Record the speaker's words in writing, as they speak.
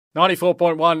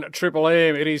94.1 Triple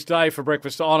M. It is Dave for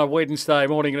breakfast on a Wednesday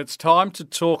morning, and it's time to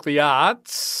talk the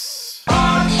arts.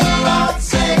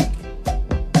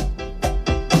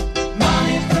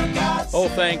 All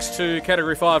thanks to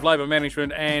Category 5 Labour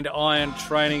Management and Iron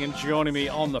Training. And joining me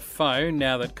on the phone,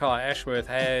 now that Kai Ashworth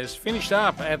has finished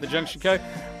up at the Junction Co,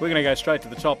 we're going to go straight to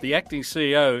the top. The acting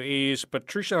CEO is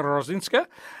Patricia Rosinska.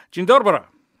 Dzień dobry.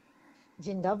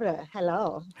 Dzień dobry.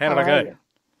 Hello. How did I go?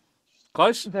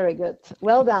 Close? Very good.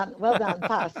 Well done. Well done.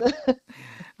 Pass.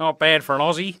 Not bad for an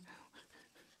Aussie.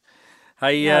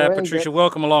 Hey, really Patricia, good.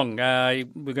 Welcome along. We're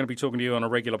going to be talking to you on a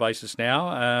regular basis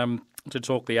now to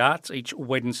talk the arts each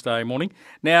Wednesday morning.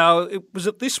 Now, was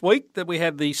it this week that we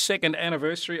had the second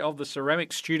anniversary of the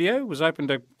Ceramic Studio? It was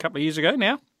opened a couple of years ago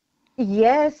now.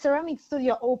 Yes, Ceramic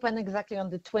Studio opened exactly on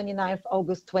the 29th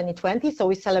August 2020. So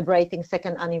we're celebrating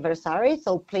second anniversary.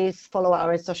 So please follow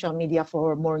our social media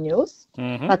for more news.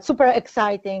 Mm-hmm. But super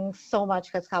exciting. So much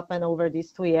has happened over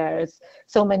these 2 years.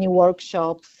 So many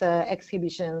workshops,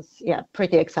 exhibitions. Yeah,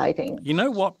 pretty exciting. You know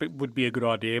what would be a good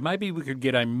idea? Maybe we could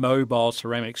get a mobile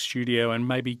ceramic studio and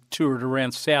maybe tour it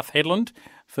around South Headland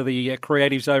for the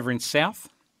creatives over in South.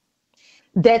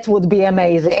 That would be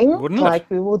amazing. Wouldn't it? Like,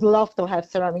 we would love to have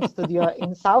Ceramic Studio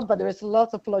in South, but there's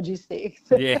lots of logistics.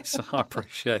 Yes, I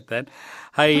appreciate that.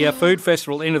 Hey, Food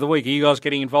Festival, end of the week. Are you guys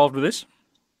getting involved with this?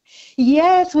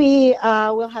 Yes, we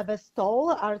will have a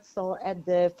art stall at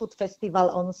the Food Festival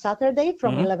on Saturday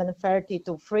from 11:30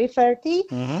 to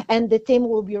 3:30. And the team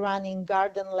will be running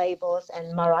garden labels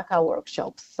and maraca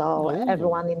workshops. So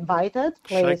everyone invited.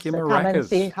 Please come and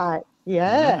say hi.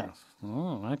 Yeah.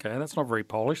 Oh, okay. That's not very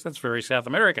Polish. That's very South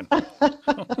American.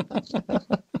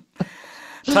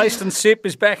 Taste and Sip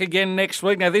is back again next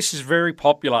week. Now, this is very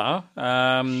popular.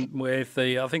 With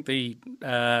I think the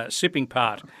sipping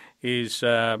part is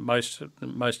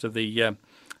most of the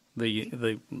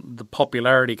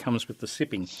popularity comes with the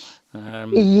sipping.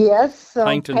 Yes, so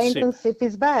Paint and Sip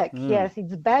is back. Yes,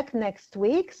 it's back next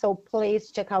week. So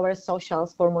please check our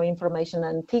socials for more information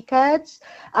and tickets.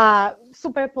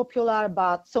 Super popular,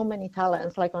 but so many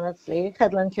talents. Like, honestly,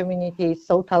 Headland community is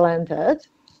so talented.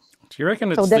 Do you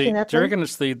reckon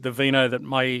it's the vino that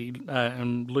may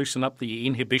loosen up the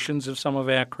inhibitions of some of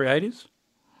our creators?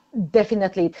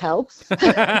 Definitely it helps.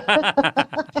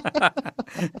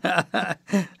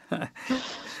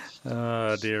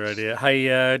 Oh, dear.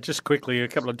 Hey, just quickly, a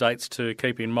couple of dates to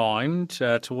keep in mind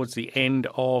towards the end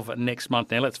of next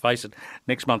month. Now, let's face it,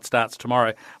 next month starts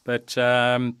tomorrow, but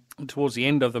towards the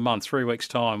end of the month, 3 weeks'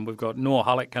 time, we've got Noor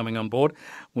Hullock coming on board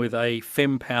with a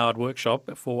FEM-powered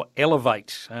workshop for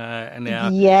Elevate. And now,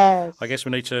 yes. I guess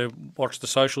we need to watch the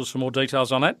socials for more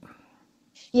details on that.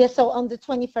 Yes, so on the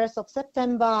 21st of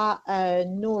September,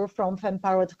 Noor from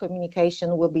FEM-Powered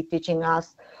Communication will be teaching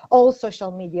us all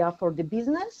social media for the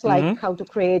business, like how to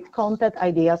create content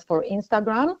ideas for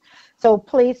Instagram. So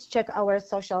please check our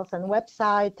socials and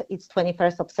website. It's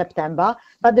 21st of September.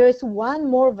 But there is one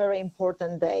more very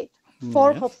important date,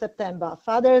 4th of September,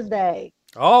 Father's Day.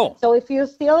 Oh. So if you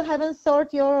still haven't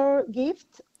sorted your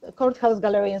gift, Courthouse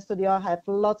Gallery and Studio have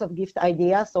lots of gift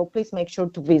ideas, so please make sure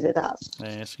to visit us.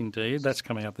 Yes, indeed. That's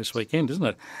coming up this weekend, isn't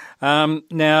it?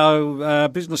 Now,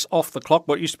 Business Off the Clock,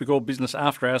 what used to be called Business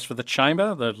After Hours for the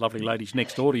Chamber, the lovely ladies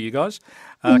next door to you guys,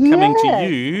 coming to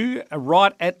you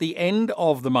right at the end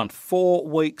of the month, 4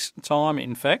 weeks' time,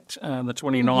 in fact, the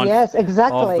 29th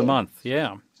of the month.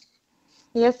 Yeah.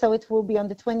 Yes, so it will be on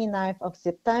the 29th of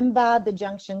September. The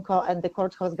Junction Co and the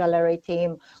Courthouse Gallery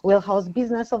team will host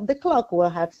Business of the Clock. We'll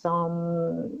have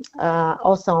some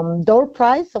awesome door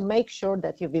prize, so make sure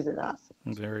that you visit us.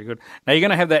 Very good. Now, you're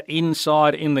going to have that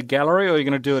inside in the gallery, or you're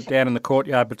going to do it down in the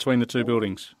courtyard between the two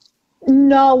buildings?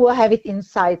 No, we'll have it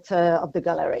inside of the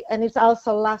gallery. And it's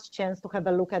also last chance to have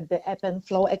a look at the Ebb and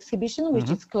Flow exhibition,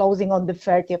 which is closing on the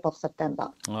 30th of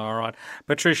September. All right.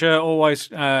 Patricia, always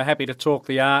happy to talk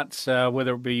the arts,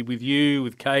 whether it be with you,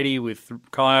 with Katie, with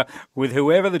Kaya, with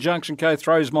whoever the Junction Co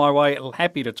throws my way.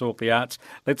 Happy to talk the arts.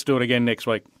 Let's do it again next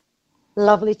week.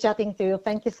 Lovely chatting to you.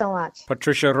 Thank you so much.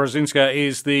 Patricia Rosinska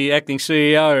is the acting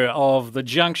CEO of the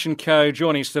Junction Co,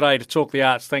 joining us today to talk the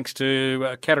arts thanks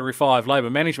to Category 5 Labour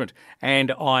Management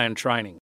and Iron Training.